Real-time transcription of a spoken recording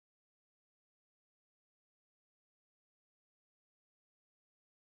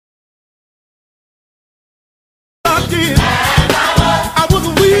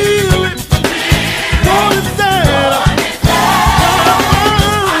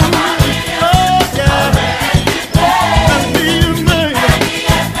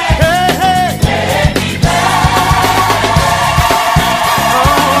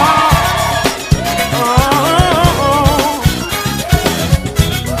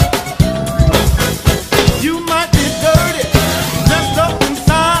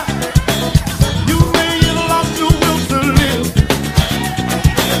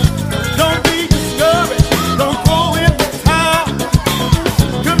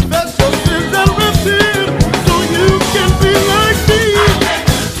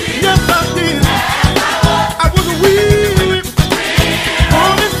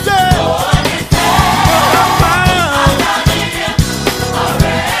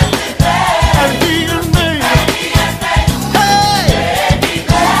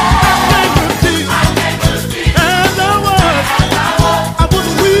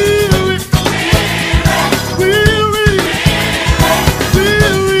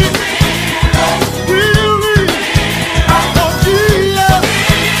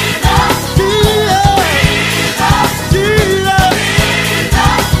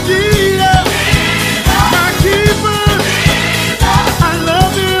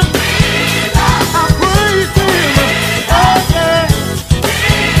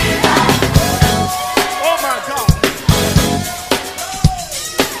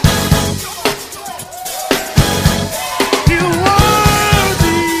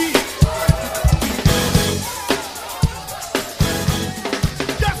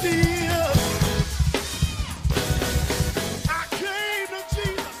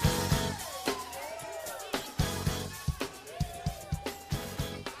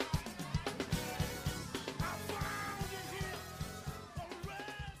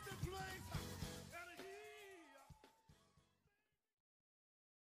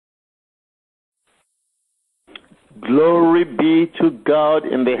Glory be to God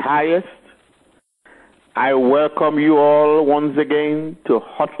in the highest. I welcome you all once again to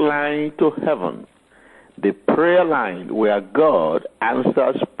Hotline to Heaven, the prayer line where God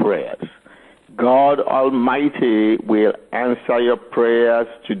answers prayers. God Almighty will answer your prayers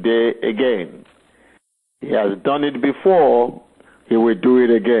today again. He has done it before, He will do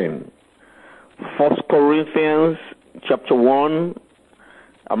it again. 1 Corinthians chapter 1,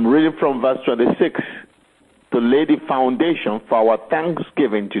 I'm reading from verse 26 to lay the foundation for our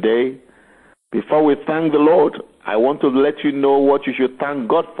thanksgiving today. Before we thank the Lord, I want to let you know what you should thank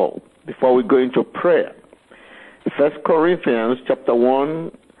God for before we go into prayer. 1 Corinthians chapter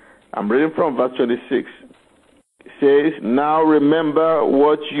 1, I'm reading from verse 26. It says, "Now remember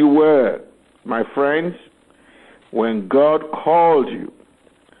what you were, my friends, when God called you.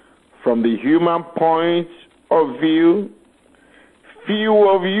 From the human point of view, few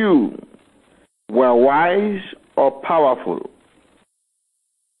of you were wise or powerful.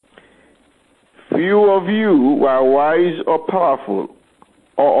 Few of you were wise or powerful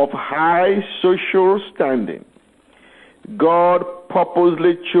or of high social standing. God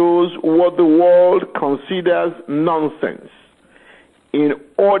purposely chose what the world considers nonsense in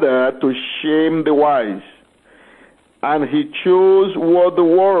order to shame the wise. And He chose what the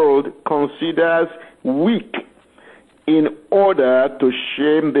world considers weak in order to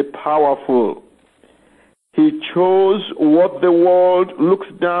shame the powerful. He chose what the world looks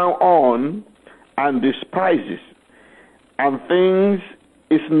down on and despises and thinks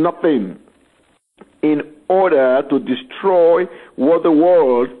is nothing in order to destroy what the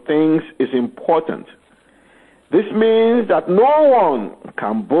world thinks is important. This means that no one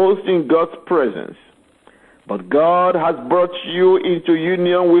can boast in God's presence, but God has brought you into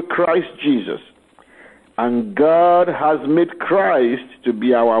union with Christ Jesus, and God has made Christ to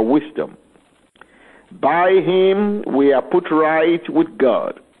be our wisdom. By Him we are put right with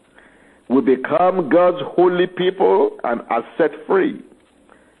God. We become God's holy people and are set free.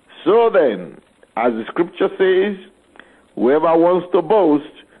 So then, as the scripture says, whoever wants to boast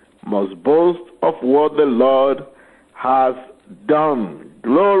must boast of what the Lord has done."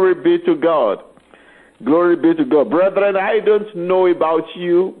 Glory be to God. Glory be to God. Brethren, I don't know about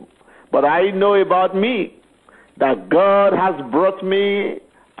you, but I know about me, that God has brought me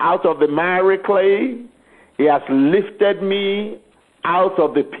out of the miry clay. He has lifted me out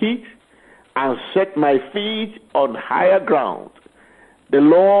of the pit and set my feet on higher ground. The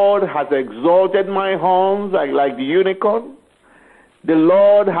Lord has exalted my horns like the unicorn. The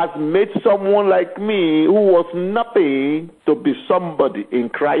Lord has made someone like me who was nothing to be somebody in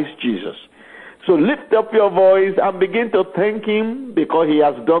Christ Jesus. So lift up your voice and begin to thank Him, because He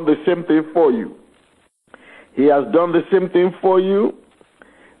has done the same thing for you. He has done the same thing for you.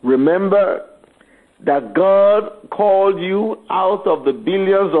 Remember that God called you out of the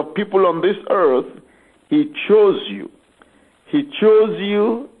billions of people on this earth. He chose you. He chose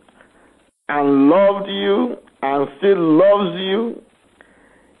you and loved you and still loves you,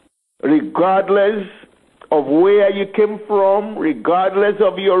 regardless of where you came from, regardless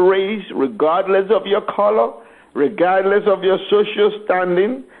of your race, regardless of your color, regardless of your social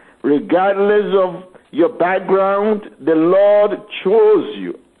standing, regardless of your background. The Lord chose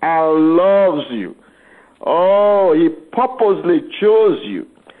you and loves you. Oh, He purposely chose you.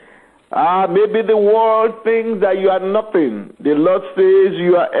 Maybe the world thinks that you are nothing. The Lord says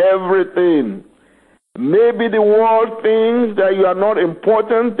you are everything. Maybe the world thinks that you are not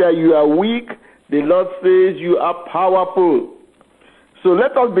important, that you are weak. The Lord says you are powerful. So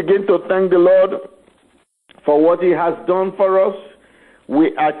let us begin to thank the Lord for what He has done for us.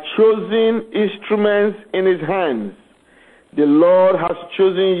 We are chosen instruments in His hands. The Lord has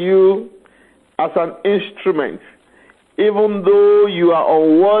chosen you as an instrument. Even though you are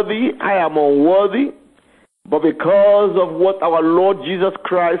unworthy, I am unworthy, but because of what our Lord Jesus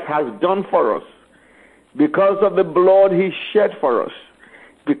Christ has done for us, because of the blood He shed for us,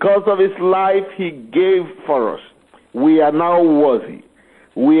 because of His life He gave for us, we are now worthy.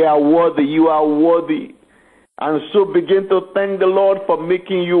 We are worthy. You are worthy. And so begin to thank the Lord for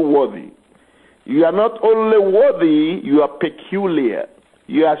making you worthy. You are not only worthy, you are peculiar.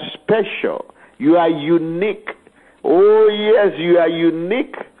 You are special. You are unique. Oh yes, you are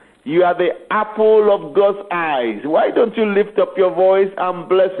unique. You are the apple of God's eyes. Why don't you lift up your voice and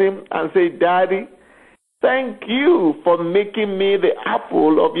bless Him and say, "Daddy, thank you for making me the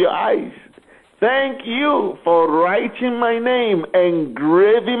apple of your eyes. Thank you for writing my name,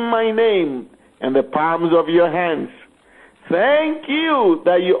 engraving my name in the palms of your hands. Thank you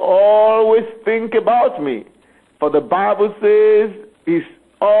that you always think about me. For the Bible says He's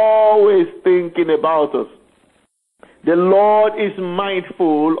always thinking about us. The Lord is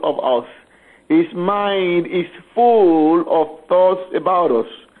mindful of us. His mind is full of thoughts about us.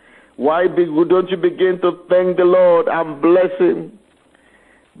 Why don't you begin to thank the Lord and bless Him?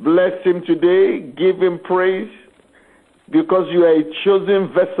 Bless Him today. Give Him praise because you are a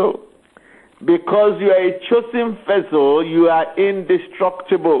chosen vessel. Because you are a chosen vessel, you are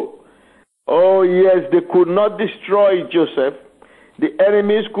indestructible. Oh yes, they could not destroy Joseph. The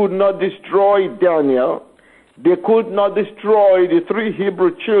enemies could not destroy Daniel. They could not destroy the 3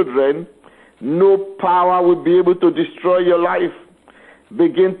 Hebrew children. No power will be able to destroy your life.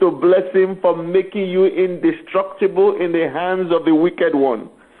 Begin to bless Him for making you indestructible in the hands of the wicked one.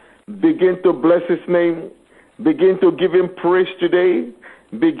 Begin to bless His name. Begin to give Him praise today.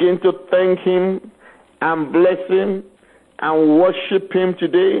 Begin to thank Him and bless Him and worship Him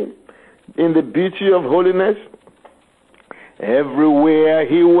today in the beauty of holiness. Everywhere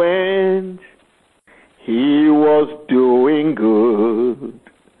He went, He was doing good.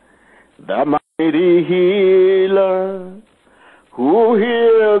 The mighty healer who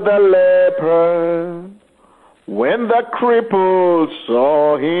healed the leper, when the cripples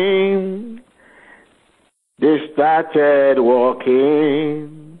saw Him, they started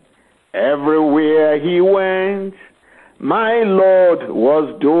walking. Everywhere He went, my Lord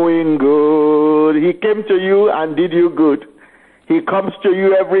was doing good. He came to you and did you good. He comes to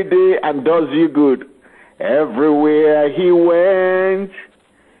you every day and does you good. Everywhere He went,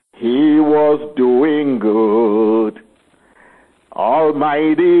 He was doing good.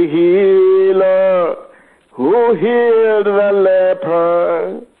 Almighty healer who healed the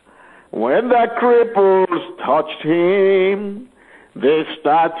leper, when the cripples touched Him, they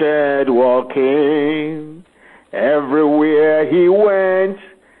started walking. Everywhere He went,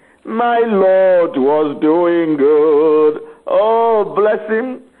 my Lord was doing good. Oh, bless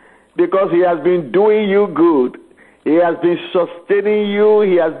Him, because He has been doing you good. He has been sustaining you.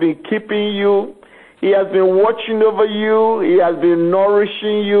 He has been keeping you. He has been watching over you. He has been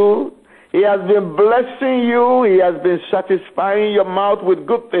nourishing you. He has been blessing you. He has been satisfying your mouth with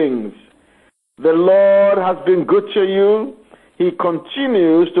good things. The Lord has been good to you. He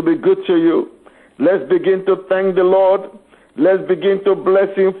continues to be good to you. Let's begin to thank the Lord. Let's begin to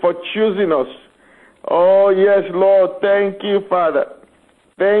bless Him for choosing us. Oh, yes, Lord. Thank you, Father.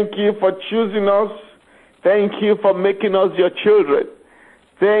 Thank you for choosing us. Thank you for making us your children.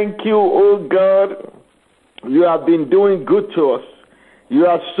 Thank you, oh God. You have been doing good to us. You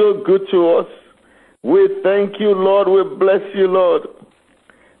are so good to us. We thank you, Lord. We bless you, Lord.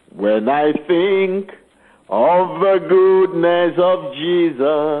 When I think of the goodness of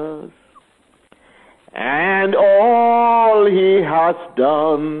Jesus and all He has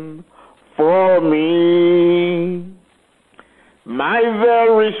done for me, my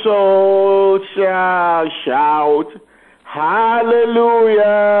very soul shall shout, hallelujah.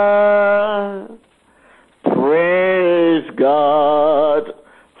 Praise God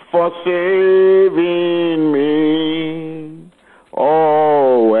for saving me.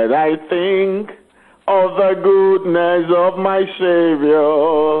 Oh, when I think of the goodness of my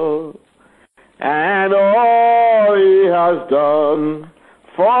Savior and all He has done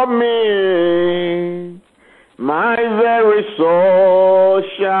for me, my very soul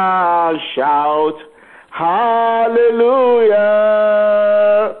shall shout, hallelujah.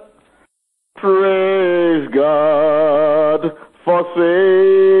 Praise God for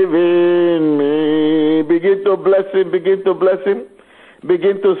saving me. Begin to bless Him, begin to bless Him.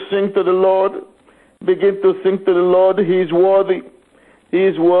 Begin to sing to the Lord. Begin to sing to the Lord. He is worthy. He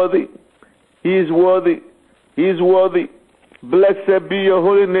is worthy. He is worthy. He is worthy. Blessed be your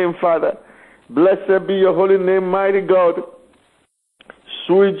holy name, Father. Blessed be your holy name, mighty God.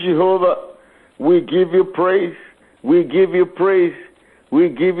 Sweet Jehovah, we give you praise. We give you praise. We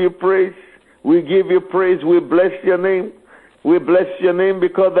give you praise. We give you praise. We bless your name. We bless your name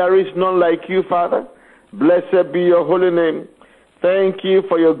because there is none like you, Father. Blessed be your holy name. Thank you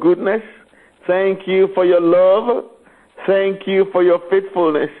for your goodness. Thank you for your love. Thank you for your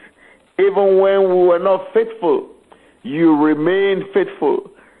faithfulness. Even when we were not faithful, you remain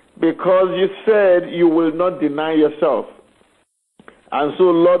faithful because you said you will not deny yourself. And so,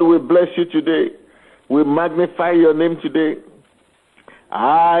 Lord, we bless you today. We magnify your name today.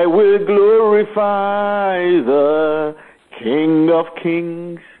 I will glorify the King of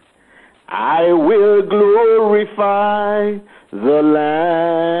Kings. I will glorify the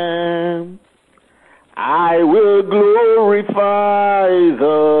Lamb. I will glorify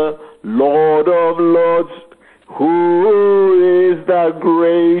the Lord of Lords, who is the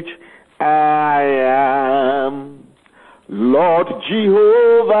great I am. Lord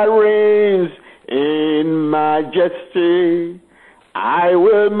Jehovah reigns in majesty. I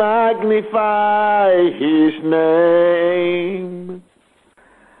will magnify his name.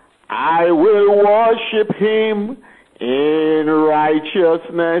 I will worship him in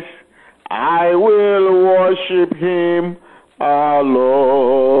righteousness. I will worship him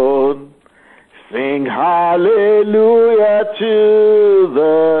alone. Sing hallelujah to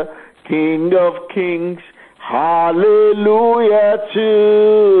the King of Kings. Hallelujah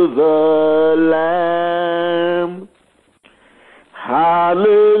to the Lamb.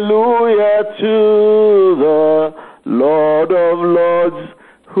 Hallelujah to the Lord of Lords,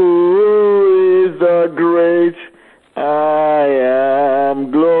 who is the great I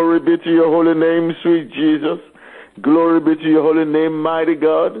am. Glory be to your holy name, sweet Jesus. Glory be to your holy name, mighty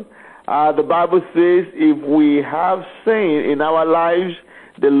God. The Bible says if we have sin in our lives,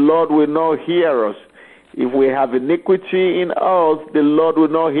 the Lord will not hear us. If we have iniquity in us, the Lord will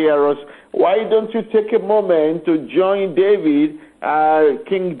not hear us. Why don't you take a moment to join David?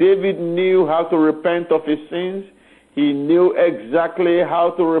 King David knew how to repent of his sins. He knew exactly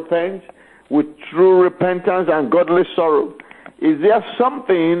how to repent with true repentance and godly sorrow. Is there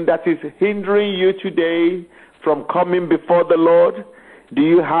something that is hindering you today from coming before the Lord? Do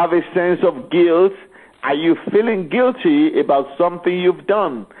you have a sense of guilt? Are you feeling guilty about something you've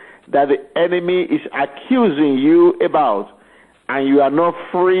done that the enemy is accusing you about, and you are not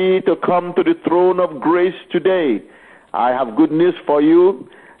free to come to the throne of grace today? I have good news for you.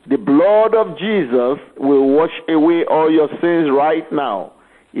 The blood of Jesus will wash away all your sins right now.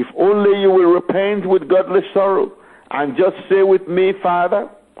 If only you will repent with godly sorrow and just say with me, Father,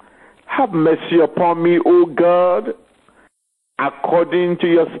 have mercy upon me, O God, according to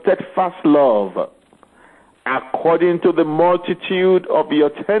your steadfast love, according to the multitude of your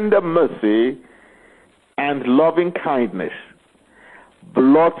tender mercy and loving kindness.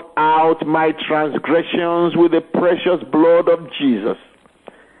 Blot out my transgressions with the precious blood of Jesus.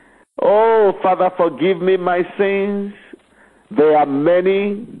 Oh, Father, forgive me my sins. They are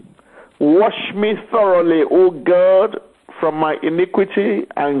many. Wash me thoroughly, O God, from my iniquity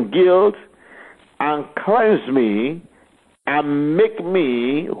and guilt, and cleanse me and make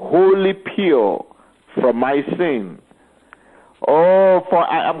me wholly pure from my sin. Oh, for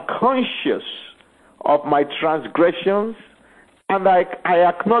I am conscious of my transgressions, and I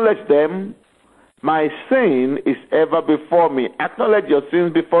acknowledge them. My sin is ever before me. Acknowledge your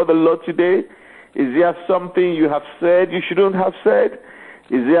sins before the Lord today. Is there something you have said you shouldn't have said?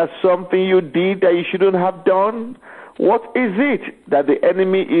 Is there something you did that you shouldn't have done? What is it that the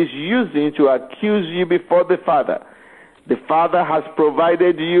enemy is using to accuse you before the Father? The Father has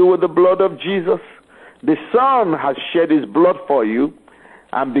provided you with the blood of Jesus. The Son has shed his blood for you.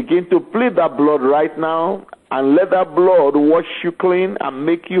 And begin to plead that blood right now, and let that blood wash you clean and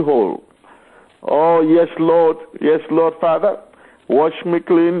make you whole. Oh, yes, Lord. Yes, Lord, Father. Wash me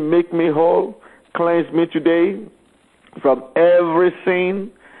clean, make me whole. Cleanse me today from every sin,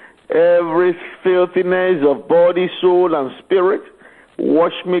 every filthiness of body, soul, and spirit.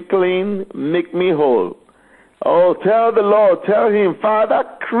 Wash me clean, make me whole. Oh, tell the Lord, tell him, Father,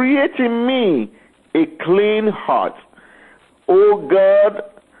 create in me a clean heart, O God,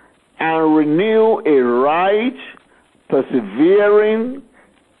 and renew a right, persevering,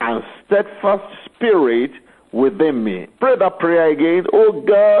 and steadfast spirit within me. Pray that prayer again. O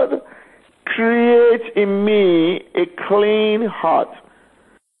God, create in me a clean heart,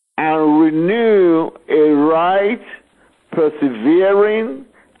 and renew a right, persevering,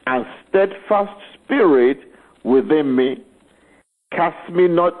 and steadfast spirit within me. Cast me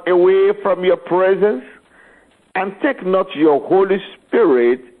not away from your presence, and take not your Holy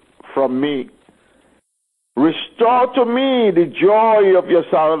Spirit from me. Restore to me the joy of your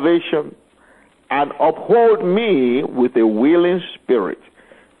salvation, and uphold me with a willing spirit.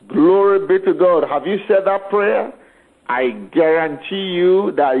 Glory be to God. Have you said that prayer? I guarantee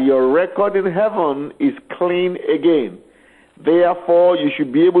you that your record in heaven is clean again. Therefore, you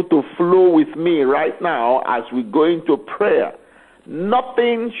should be able to flow with me right now as we go into prayer.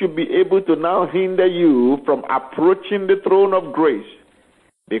 Nothing should be able to now hinder you from approaching the throne of grace.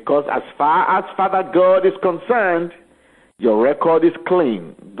 Because as far as Father God is concerned, your record is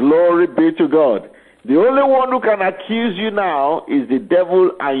clean. Glory be to God. The only one who can accuse you now is the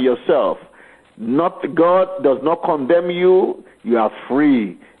devil and yourself. Not God does not condemn you. You are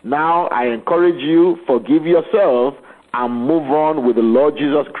free. Now I encourage you, forgive yourself and move on with the Lord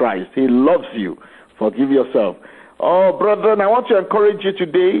Jesus Christ. He loves you. Forgive yourself. Oh, brethren, I want to encourage you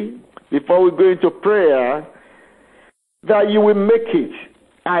today, before we go into prayer, that you will make it.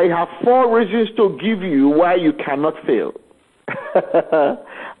 I have 4 reasons to give you why you cannot fail.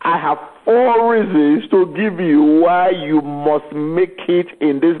 I have 4 reasons to give you why you must make it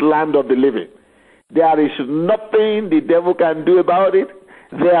in this land of the living. There is nothing the devil can do about it.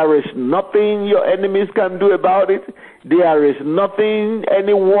 There is nothing your enemies can do about it. There is nothing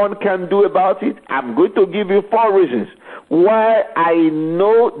anyone can do about it. I'm going to give you 4 reasons why I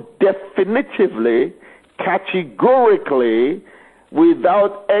know definitively, categorically,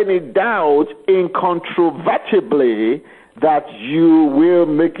 without any doubt, incontrovertibly, that you will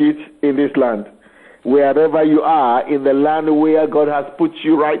make it in this land. Wherever you are, in the land where God has put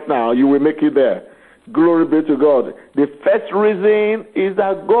you right now, you will make it there. Glory be to God. The first reason is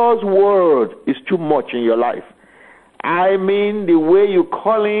that God's word is too much in your life. I mean, the way you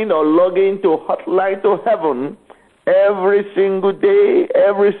call in or log in to Hotline to Heaven every single day,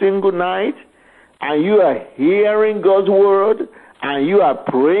 every single night, and you are hearing God's word, and you are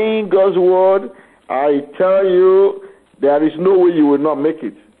praying God's word, I tell you, there is no way you will not make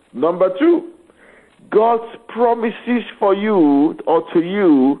it. Number 2, God's promises for you or to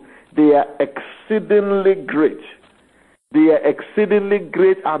you, they are exceedingly great. They are exceedingly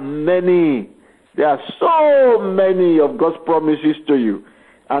great and many. There are so many of God's promises to you.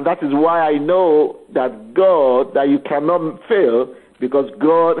 And that is why I know that you cannot fail, because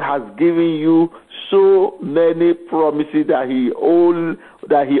God has given you so many promises that He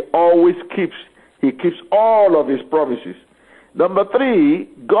always keeps. He keeps all of His promises. Number 3,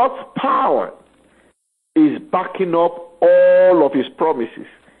 God's power is backing up all of His promises.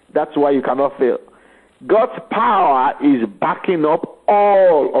 That's why you cannot fail. God's power is backing up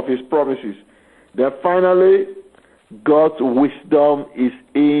all of His promises. Then finally, God's wisdom is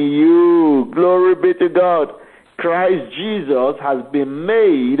in you. Glory be to God. Christ Jesus has been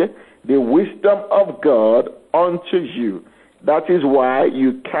made the wisdom of God unto you. That is why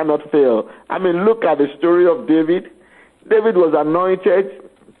you cannot fail. I mean, look at the story of David. David was anointed,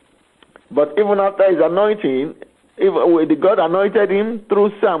 but even after his anointing, God anointed him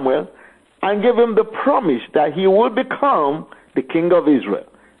through Samuel and gave him the promise that he will become the king of Israel.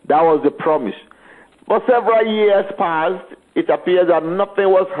 That was the promise. For several years passed, it appears that nothing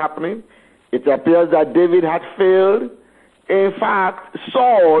was happening. It appears that David had failed. In fact,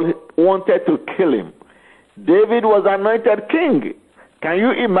 Saul wanted to kill him. David was anointed king. Can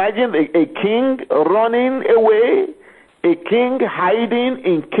you imagine a king running away? A king hiding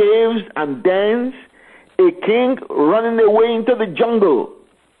in caves and dens? A king running away into the jungle?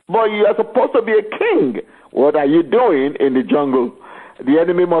 But you are supposed to be a king. What are you doing in the jungle? The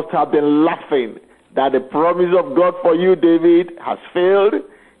enemy must have been laughing that the promise of God for you, David, has failed.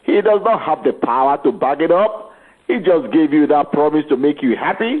 He does not have the power to back it up. He just gave you that promise to make you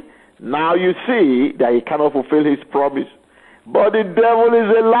happy. Now you see that he cannot fulfill his promise. But the devil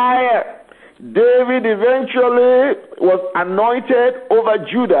is a liar. David eventually was anointed over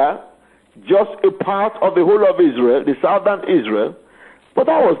Judah, just a part of the whole of Israel, the southern Israel. But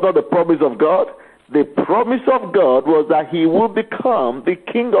that was not the promise of God. The promise of God was that he would become the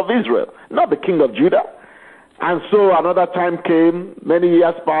king of Israel, not the king of Judah. And so another time came, many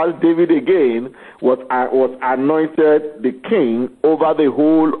years passed, David again was anointed the king over the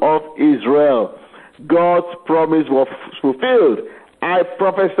whole of Israel. God's promise was fulfilled. I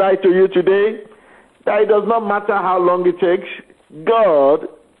prophesy to you today that it does not matter how long it takes, God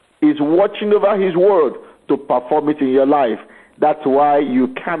is watching over his word to perform it in your life. That's why you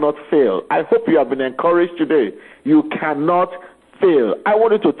cannot fail. I hope you have been encouraged today. You cannot fail. I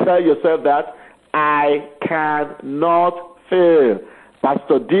want you to tell yourself that I cannot fail.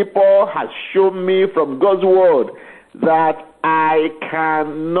 Pastor Deepo has shown me from God's word that I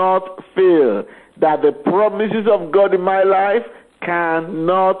cannot fail. That the promises of God in my life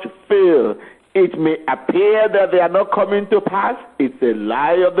cannot fail. It may appear that they are not coming to pass. It's a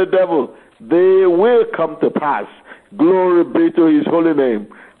lie of the devil. They will come to pass. Glory be to his holy name.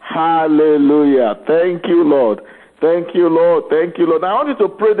 Hallelujah. Thank you, Lord. Thank you, Lord. Thank you, Lord. Now, I want you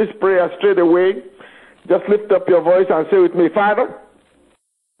to pray this prayer straight away. Just lift up your voice and say with me, Father,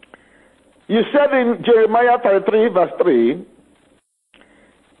 you said in Jeremiah 33, verse 3,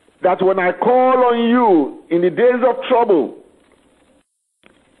 that when I call on you in the days of trouble,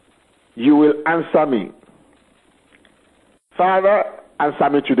 you will answer me. Father, answer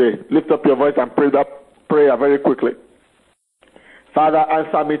me today. Lift up your voice and pray that prayer very quickly. Father,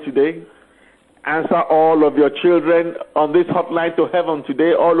 answer me today. Answer all of your children on this hotline to heaven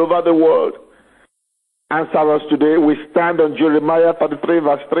today, all over the world. Answer us today. We stand on Jeremiah 33,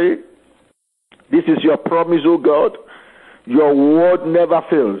 verse 3. This is your promise, O God. Your word never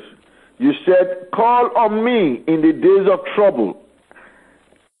fails. You said, call on me in the days of trouble.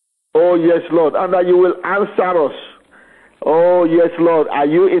 Oh, yes, Lord. And that you will answer us. Oh, yes, Lord. Are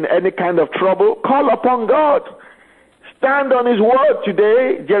you in any kind of trouble? Call upon God. Stand on his word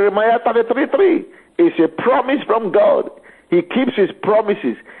today. Jeremiah 33:3 is a promise from God. He keeps his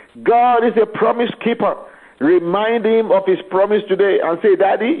promises. God is a promise keeper. Remind him of his promise today and say,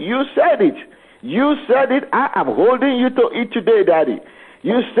 Daddy, you said it. You said it. I am holding you to it today, Daddy.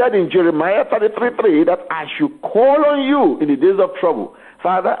 You said in Jeremiah 33:3 that I should call on you in the days of trouble.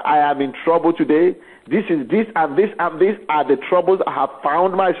 Father, I am in trouble today. This and this and this are the troubles I have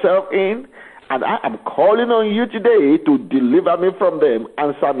found myself in. And I am calling on you today to deliver me from them.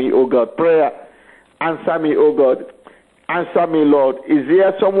 Answer me, O God. Prayer. Answer me, O God. Answer me, Lord. Is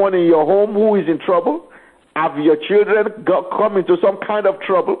there someone in your home who is in trouble? Have your children come into some kind of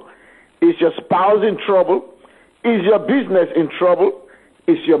trouble? Is your spouse in trouble? Is your business in trouble?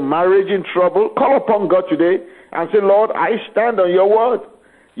 Is your marriage in trouble? Call upon God today and say, Lord, I stand on your word.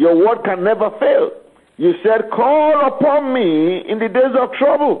 Your word can never fail. You said, call upon me in the days of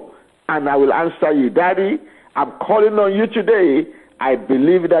trouble, and I will answer you. Daddy, I'm calling on you today. I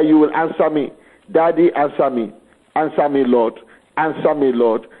believe that you will answer me. Daddy, answer me. Answer me, Lord. Answer me,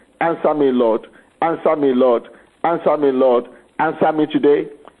 Lord. Answer me, Lord. Answer me, Lord. Answer me, Lord. Answer me today.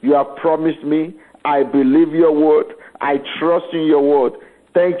 You have promised me. I believe your word. I trust in your word.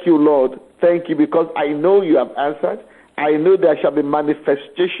 Thank you, Lord. Thank you, because I know you have answered. I know there shall be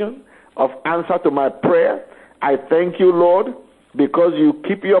manifestation of answer to my prayer. I thank you, Lord, because you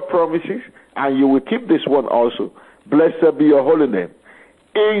keep your promises, and you will keep this one also. Blessed be your holy name.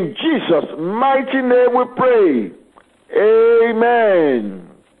 In Jesus' mighty name we pray. Amen.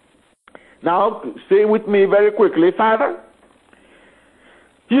 Now, say with me very quickly, Father,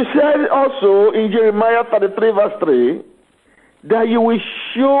 you said also in Jeremiah 33:3 that you will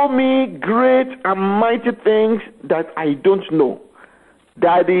show me great and mighty things that I don't know.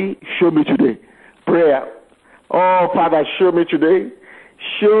 Daddy, show me today. Prayer. Oh, Father, show me today.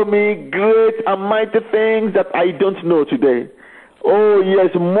 Show me great and mighty things that I don't know today. Oh,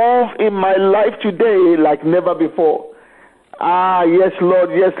 yes, move in my life today like never before. Ah, yes, Lord,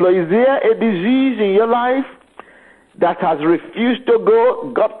 yes, Lord. Is there a disease in your life that has refused to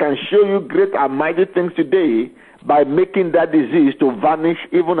go? God can show you great and mighty things today by making that disease to vanish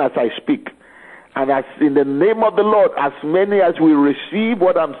even as I speak. And as in the name of the Lord, as many as we receive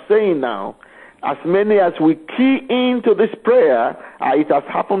what I'm saying now, as many as we key into this prayer, it has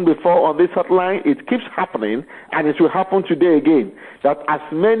happened before on this hotline, it keeps happening, and it will happen today again. That as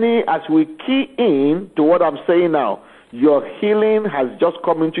many as we key in to what I'm saying now, your healing has just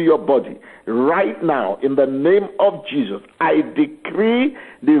come into your body. Right now, in the name of Jesus, I decree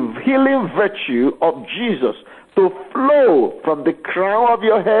the healing virtue of Jesus to flow from the crown of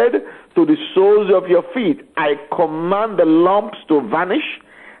your head to the soles of your feet. I command the lumps to vanish.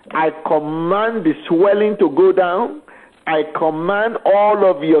 I command the swelling to go down. I command all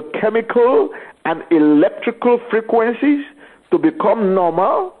of your chemical and electrical frequencies to become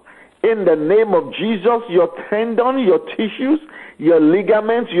normal. In the name of Jesus, your tendon, your tissues, your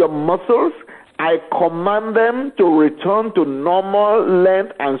ligaments, your muscles, I command them to return to normal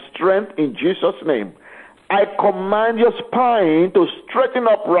length and strength in Jesus' name. I command your spine to straighten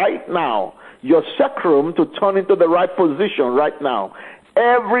up right now. Your sacrum to turn into the right position right now.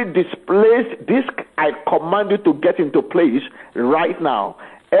 Every displaced disc, I command you to get into place right now.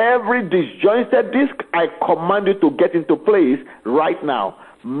 Every disjointed disc, I command you to get into place right now.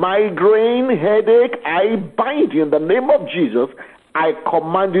 Migraine, headache, I bind you in the name of Jesus. I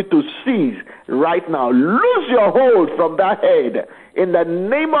command you to cease right now. Lose your hold from that head. In the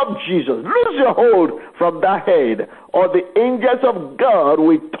name of Jesus, lose your hold from that head, or the angels of God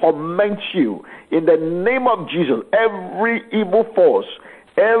will torment you. In the name of Jesus, every evil force,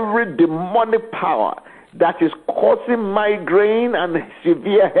 every demonic power that is causing migraine and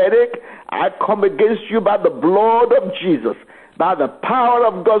severe headache, I come against you by the blood of Jesus. By the power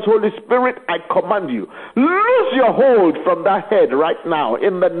of God's Holy Spirit, I command you, lose your hold from that head right now,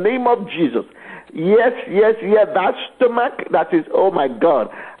 in the name of Jesus. Yes, that stomach, that is, oh my God,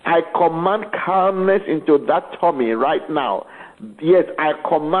 I command calmness into that tummy right now. Yes, I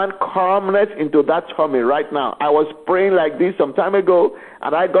command calmness into that tummy right now. I was praying like this some time ago,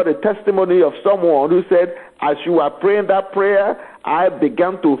 and I got a testimony of someone who said, as you were praying that prayer, I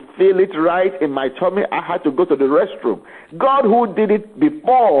began to feel it right in my tummy. I had to go to the restroom. God, who did it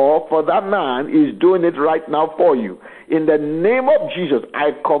before for that man, is doing it right now for you. In the name of Jesus,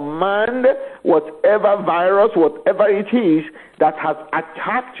 I command whatever virus, whatever it is that has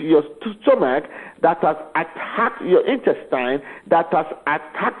attacked your stomach, that has attacked your intestine, that has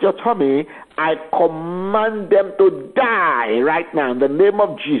attacked your tummy, I command them to die right now in the name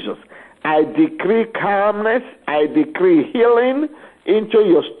of Jesus. I decree calmness. I decree healing into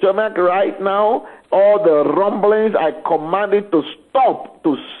your stomach right now. All the rumblings, I command it to stop,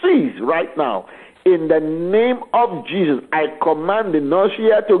 to cease right now. In the name of Jesus, I command the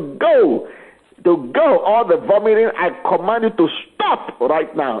nausea to go. All the vomiting, I command it to stop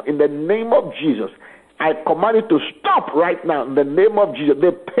right now. In the name of Jesus, I command it to stop right now. In the name of Jesus,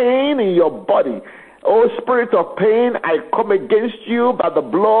 the pain in your body, oh spirit of pain, I come against you by the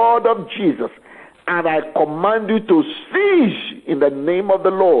blood of Jesus. And I command you to cease in the name of the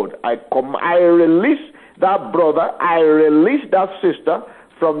Lord. I release that brother, I release that sister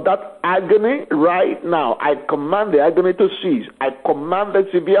from that agony right now. I command the agony to cease. I command the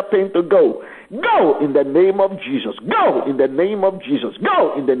severe pain to go. Go in the name of Jesus. Go in the name of Jesus.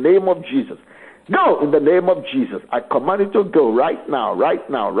 Go in the name of Jesus. Go in the name of Jesus. I command it to go right now, right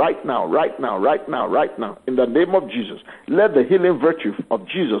now, right now, right now, right now, right now. In the name of Jesus. Let the healing virtue of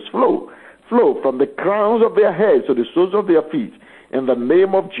Jesus flow from the crowns of their heads to the soles of their feet. In the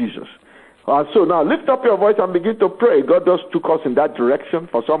name of Jesus. So now lift up your voice and begin to pray. God just took us in that direction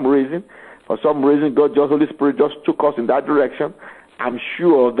for some reason. For some reason, Holy Spirit just took us in that direction. I'm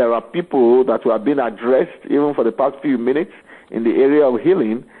sure there are people that have been addressed even for the past few minutes in the area of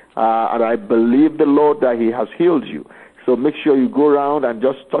healing. And I believe the Lord that He has healed you. So make sure you go around and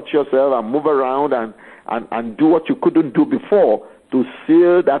just touch yourself and move around and do what you couldn't do before to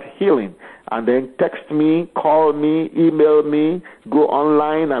seal that healing. And then text me, call me, email me, go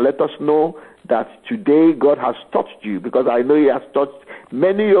online and let us know that today God has touched you, because I know He has touched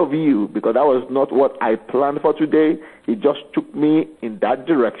many of you, because that was not what I planned for today. He just took me in that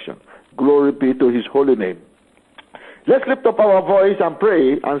direction. Glory be to His holy name. Let's lift up our voice and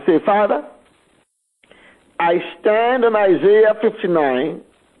pray and say, Father, I stand on Isaiah 59,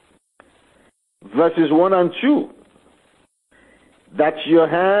 verses 1 and 2. That your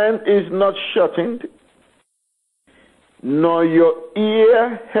hand is not shortened, nor your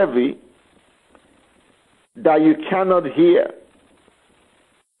ear heavy, that you cannot hear.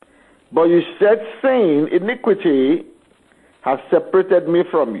 But you said, saying, iniquity has separated me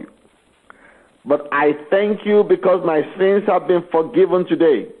from you. But I thank you because my sins have been forgiven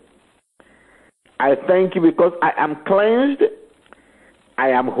today. I thank you because I am cleansed, I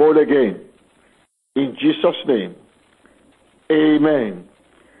am whole again. In Jesus' name. Amen.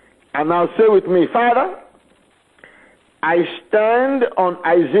 And now say with me, Father, I stand on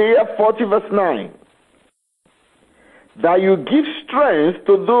Isaiah 40 verse 9, that you give strength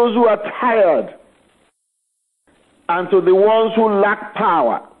to those who are tired and to the ones who lack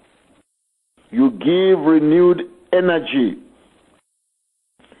power. You give renewed energy.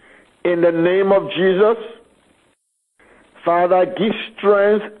 In the name of Jesus, Father, give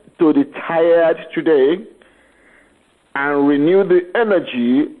strength to the tired today and renew the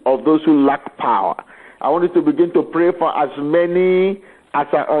energy of those who lack power. I want you to begin to pray for as many as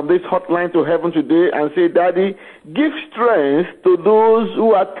are on this hotline to heaven today and say, Daddy, give strength to those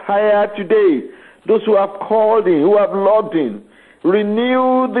who are tired today, those who have called in, who have logged in.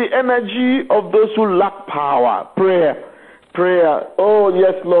 Renew the energy of those who lack power. Prayer. Oh,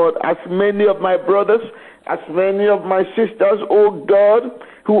 yes, Lord, as many of my brothers, as many of my sisters, oh God,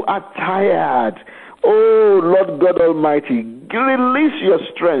 who are tired. Oh, Lord God Almighty, release your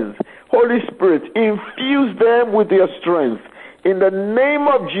strength. Holy Spirit, infuse them with your strength. In the name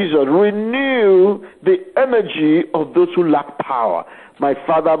of Jesus, renew the energy of those who lack power. My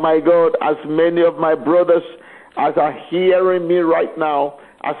Father, my God, as many of my brothers as are hearing me right now,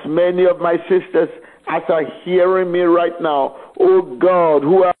 as many of my sisters as are hearing me right now, oh God,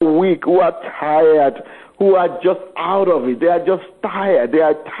 who are weak, who are tired, who are just out of it. They are just tired. They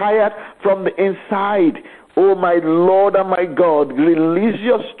are tired from the inside. Oh, my Lord and my God, release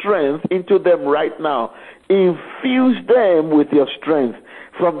your strength into them right now. Infuse them with your strength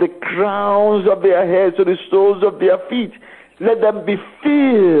from the crowns of their heads to the soles of their feet. Let them be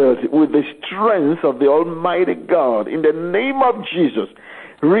filled with the strength of the Almighty God. In the name of Jesus,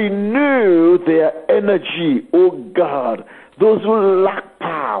 renew their energy, oh God. Those who lack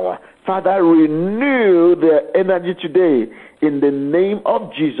power, Father, renew their energy today. In the name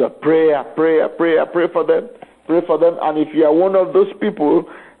of Jesus, pray for them. Pray for them. And if you are one of those people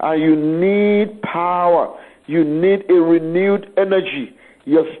and you need power, you need a renewed energy,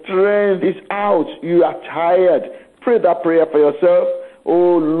 your strength is out, you are tired, pray that prayer for yourself.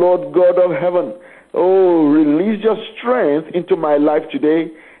 Oh, Lord God of heaven, oh, release your strength into my life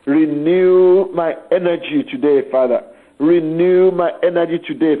today. Renew my energy today, Father. Renew my energy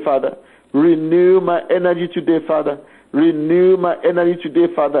today, Father. Renew my energy today, Father. Renew my energy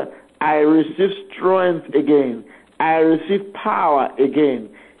today, Father. I receive strength again. I receive power again.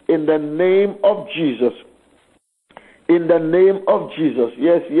 in the name of Jesus. In the name of Jesus.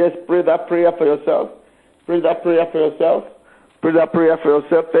 Yes, pray that prayer for yourself. Pray that prayer for yourself. Pray that prayer for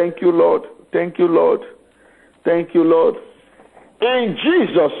yourself. Thank you, Lord. Thank you, Lord. Thank you, Lord. In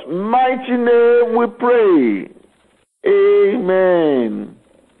Jesus' mighty name we pray. Amen.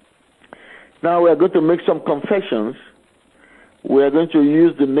 Now we are going to make some confessions. We are going to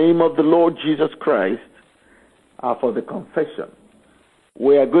use the name of the Lord Jesus Christ for the confession.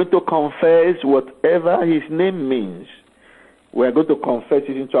 We are going to confess whatever his name means. We are going to confess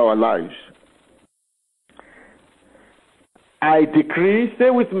it into our lives. I decree, say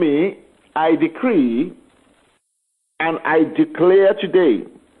with me, I decree and I declare today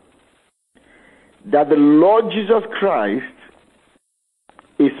that the Lord Jesus Christ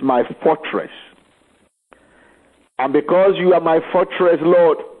is my fortress. And because you are my fortress,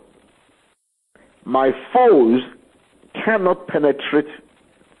 Lord, my foes cannot penetrate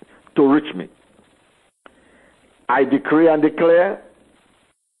to reach me. I decree and declare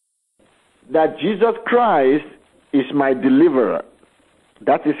that Jesus Christ is my deliverer.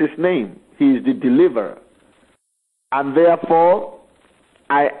 That is his name. He is the deliverer. And therefore,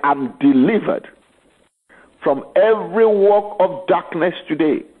 I am delivered from every work of darkness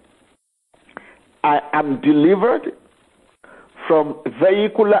today. I am delivered from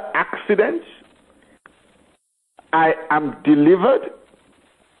vehicular accidents. I am delivered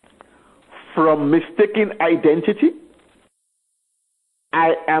from mistaken identity.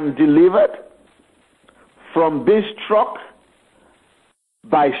 I am delivered from being struck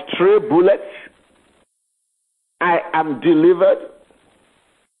by stray bullets. I am delivered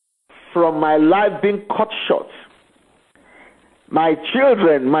from my life being cut short. My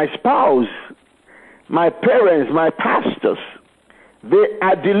children, my spouse, my parents, my pastors, they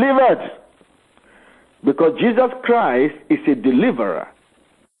are delivered because Jesus Christ is a deliverer.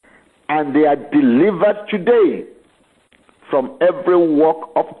 And they are delivered today from every work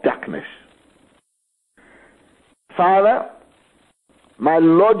of darkness. Father, my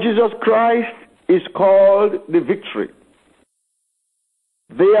Lord Jesus Christ is called the victory.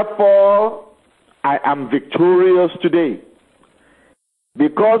 Therefore, I am victorious today.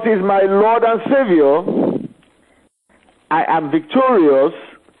 Because he is my Lord and Savior, I am victorious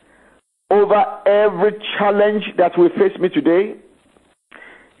over every challenge that will face me today.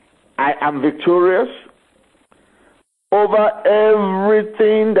 I am victorious over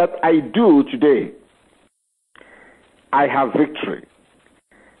everything that I do today. I have victory.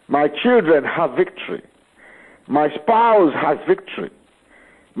 My children have victory. My spouse has victory.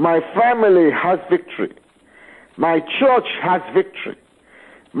 My family has victory. My church has victory.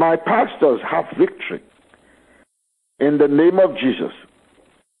 My pastors have victory. In the name of Jesus.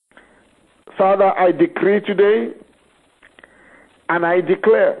 Father, I decree today and I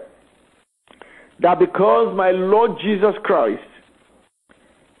declare that because my Lord Jesus Christ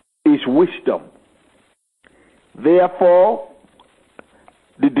is wisdom, therefore,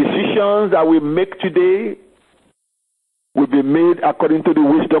 the decisions that we make today will be made according to the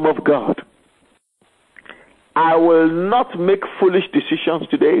wisdom of God. I will not make foolish decisions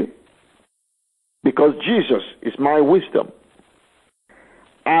today because Jesus is my wisdom.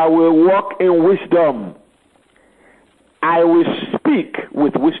 I will walk in wisdom. I will speak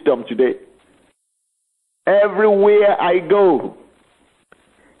with wisdom today. Everywhere I go,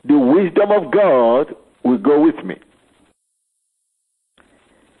 the wisdom of God will go with me.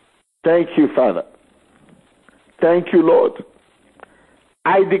 Thank you, Father. Thank you, Lord.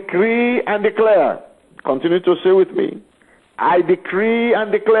 I decree and declare, continue to say with me, I decree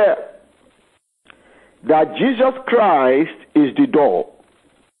and declare that Jesus Christ is the door.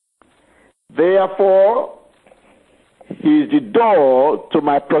 Therefore, he is the door to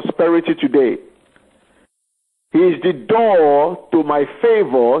my prosperity today. He is the door to my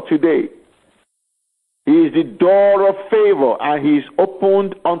favor today. He is the door of favor, and he is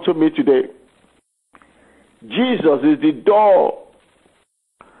opened unto me today. Jesus is the door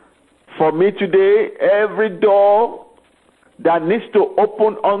for me today. Every door that needs to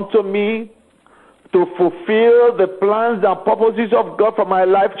open unto me to fulfill the plans and purposes of God for my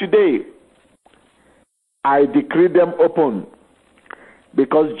life today, I decree them open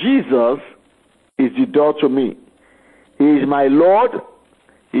because Jesus is the door to me. He is my Lord.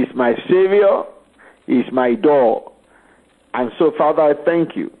 He is my Savior. He is my door. And so, Father, I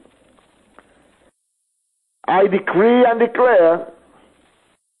thank you. I decree and declare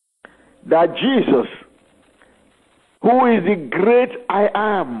that Jesus, who is the great I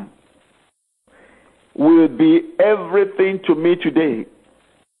am, will be everything to me today.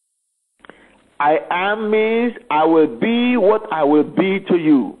 I am means I will be what I will be to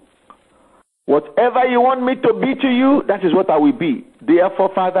you. Whatever you want me to be to you, that is what I will be.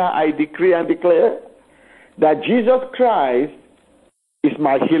 Therefore, Father, I decree and declare that Jesus Christ is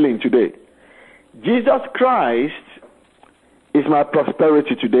my healing today. Jesus Christ is my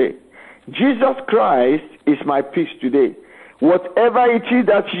prosperity today. Jesus Christ is my peace today. Whatever it is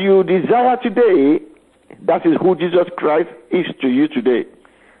that you desire today, that is who Jesus Christ is to you today.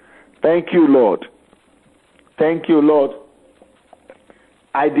 Thank you, Lord. Thank you, Lord.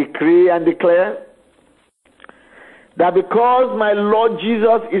 I decree and declare that because my Lord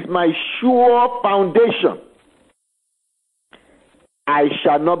Jesus is my sure foundation, I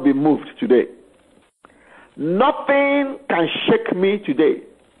shall not be moved today. Nothing can shake me today,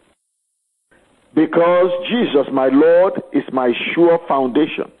 because Jesus, my Lord, is my sure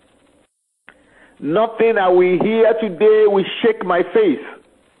foundation. Nothing I will hear today will shake my faith.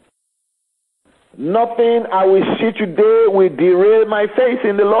 Nothing I will see today will derail my faith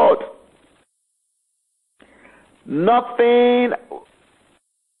in the Lord. Nothing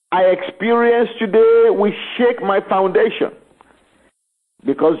I experience today will shake my foundation,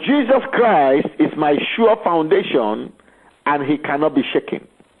 because Jesus Christ is my sure foundation and he cannot be shaken.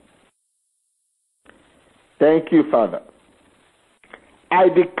 Thank you, Father. I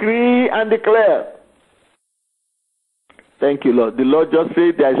decree and declare. Thank you, Lord. The Lord just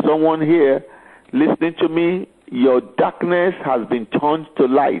said there is someone here listening to me. Your darkness has been turned to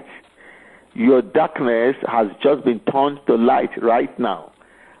light. Your darkness has just been turned to light right now.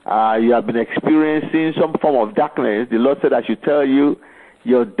 You have been experiencing some form of darkness. The Lord said I should tell you,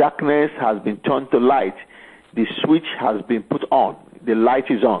 your darkness has been turned to light. The switch has been put on. The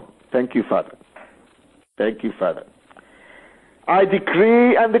light is on. Thank you, Father. Thank you, Father. I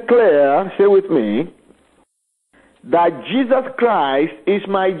decree and declare, say with me, that Jesus Christ is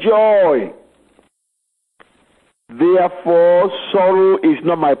my joy. Therefore, sorrow is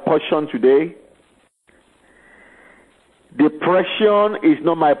not my portion today. Depression is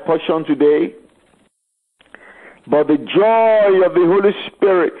not my portion today. But the joy of the Holy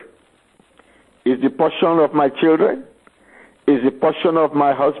Spirit is the portion of my children, is the portion of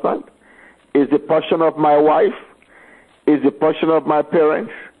my husband, is the portion of my wife, is the portion of my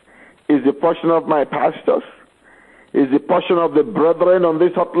parents, is the portion of my pastors, is the portion of the brethren on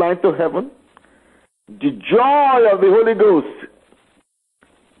this hotline to heaven. The joy of the Holy Ghost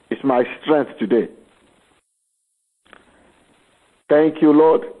is my strength today. Thank you,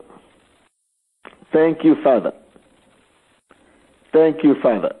 Lord. Thank you, Father. Thank you,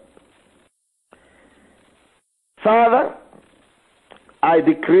 Father. Father, I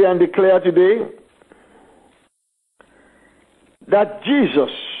decree and declare today that Jesus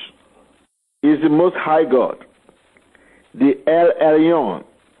is the Most High God, the El Elyon.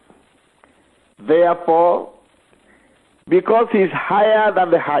 Therefore, because he is higher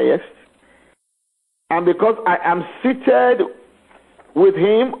than the highest, and because I am seated with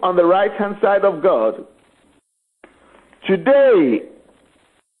him on the right-hand side of God, today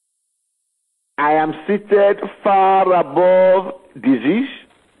I am seated far above disease,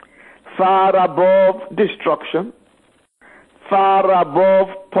 far above destruction, far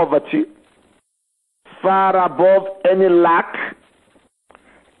above poverty, far above any lack.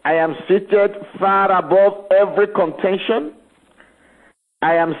 I am seated far above every contention.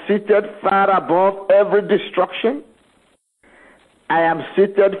 I am seated far above every destruction. I am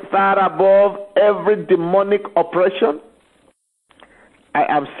seated far above every demonic oppression. I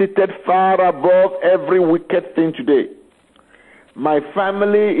am seated far above every wicked thing today. My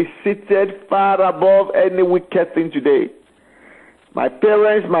family is seated far above any wicked thing today. My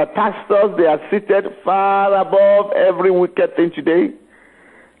parents, my pastors, they are seated far above every wicked thing today.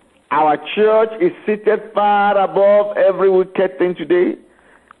 Our church is seated far above every wicked thing today.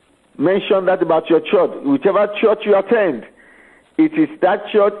 Mention that about your church. Whichever church you attend, it is that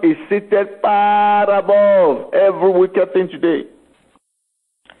church is seated far above every wicked thing today.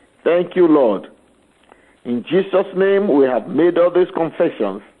 Thank you, Lord. In Jesus' name, we have made all these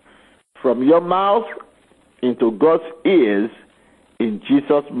confessions from your mouth into God's ears, in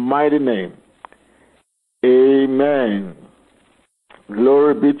Jesus' mighty name. Amen.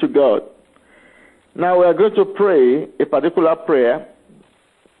 Glory be to God. Now we are going to pray a particular prayer,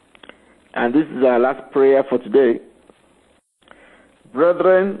 and this is our last prayer for today.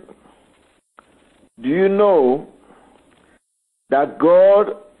 Brethren, do you know that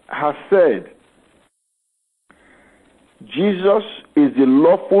God has said Jesus is the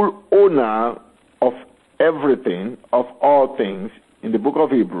lawful owner of everything, of all things? In the book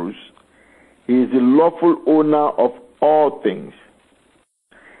of Hebrews, he is the lawful owner of all things.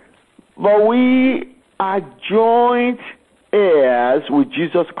 But we are joint heirs with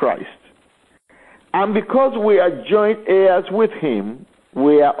Jesus Christ. And because we are joint heirs with him,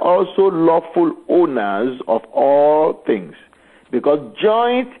 we are also lawful owners of all things. Because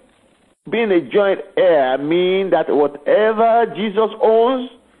being a joint heir means that whatever Jesus owns,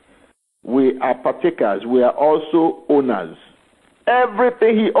 we are partakers. We are also owners.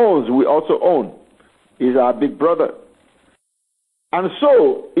 Everything he owns, we also own. He's our big brother. And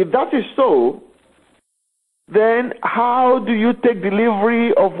so, if that is so, then how do you take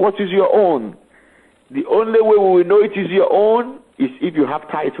delivery of what is your own? The only way we will know it is your own is if you have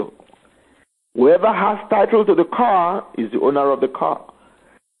title. Whoever has title to the car is the owner of the car.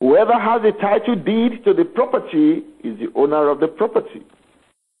 Whoever has a title deed to the property is the owner of the property.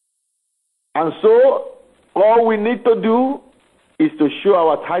 And so, all we need to do is to show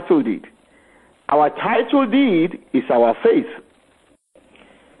our title deed. Our title deed is our faith.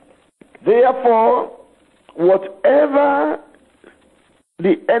 Therefore, whatever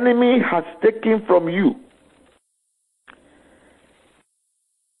the enemy has taken from you,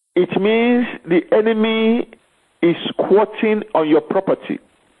 it means the enemy is squatting on your property.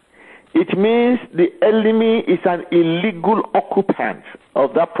 It means the enemy is an illegal occupant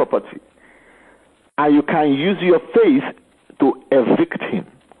of that property. And you can use your faith to evict him.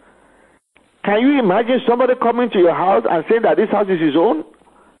 Can you imagine somebody coming to your house and saying that this house is his own?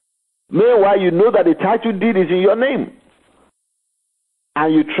 Meanwhile, you know that the title deed is in your name.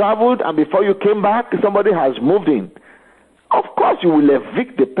 And you traveled, and before you came back, somebody has moved in. Of course, you will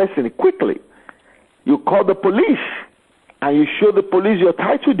evict the person quickly. You call the police, and you show the police your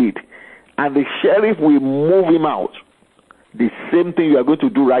title deed, and the sheriff will move him out. The same thing you are going to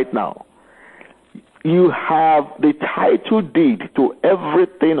do right now. You have the title deed to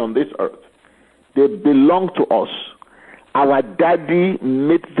everything on this earth. They belong to us. Our daddy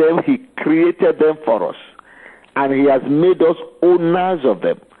made them, he created them for us. And he has made us owners of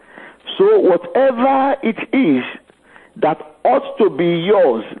them. So whatever it is that ought to be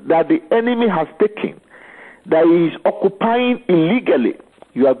yours, that the enemy has taken, that he is occupying illegally,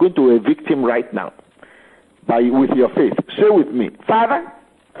 you are going to evict him right now with your faith. Say with me, Father,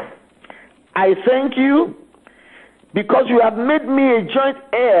 I thank you because you have made me a joint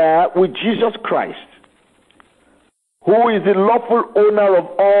heir with Jesus Christ, who is the lawful owner of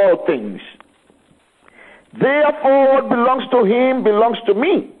all things. Therefore, what belongs to him belongs to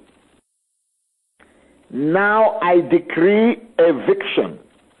me. Now I decree eviction.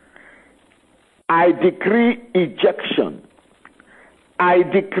 I decree ejection. I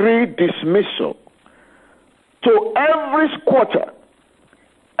decree dismissal to every squatter,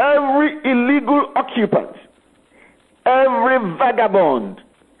 every illegal occupant, every vagabond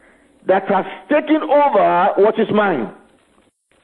that has taken over what is mine.